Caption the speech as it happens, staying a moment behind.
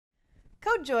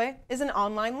CodeJoy is an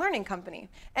online learning company.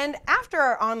 And after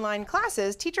our online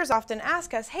classes, teachers often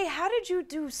ask us, hey, how did you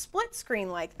do split screen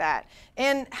like that?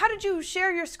 And how did you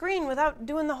share your screen without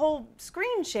doing the whole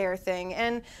screen share thing?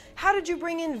 And how did you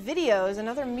bring in videos and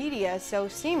other media so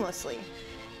seamlessly?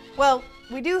 Well,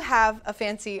 we do have a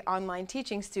fancy online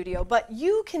teaching studio, but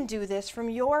you can do this from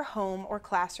your home or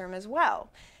classroom as well.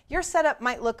 Your setup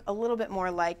might look a little bit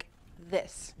more like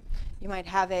this. You might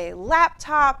have a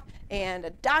laptop and a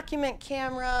document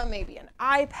camera, maybe an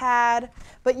iPad,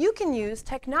 but you can use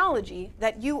technology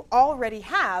that you already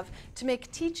have to make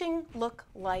teaching look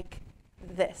like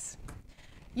this.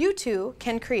 You too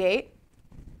can create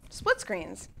split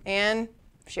screens and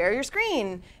share your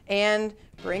screen and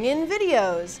bring in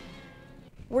videos.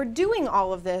 We're doing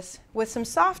all of this with some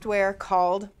software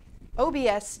called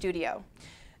OBS Studio.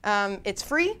 It's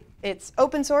free. It's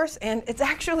open source, and it's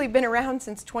actually been around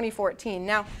since 2014.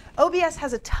 Now, OBS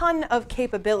has a ton of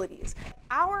capabilities.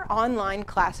 Our online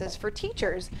classes for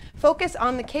teachers focus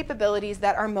on the capabilities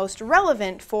that are most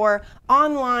relevant for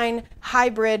online,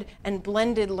 hybrid, and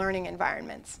blended learning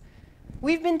environments.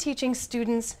 We've been teaching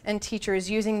students and teachers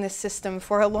using this system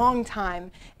for a long time,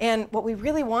 and what we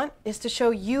really want is to show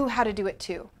you how to do it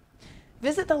too.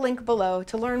 Visit the link below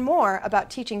to learn more about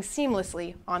teaching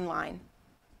seamlessly online.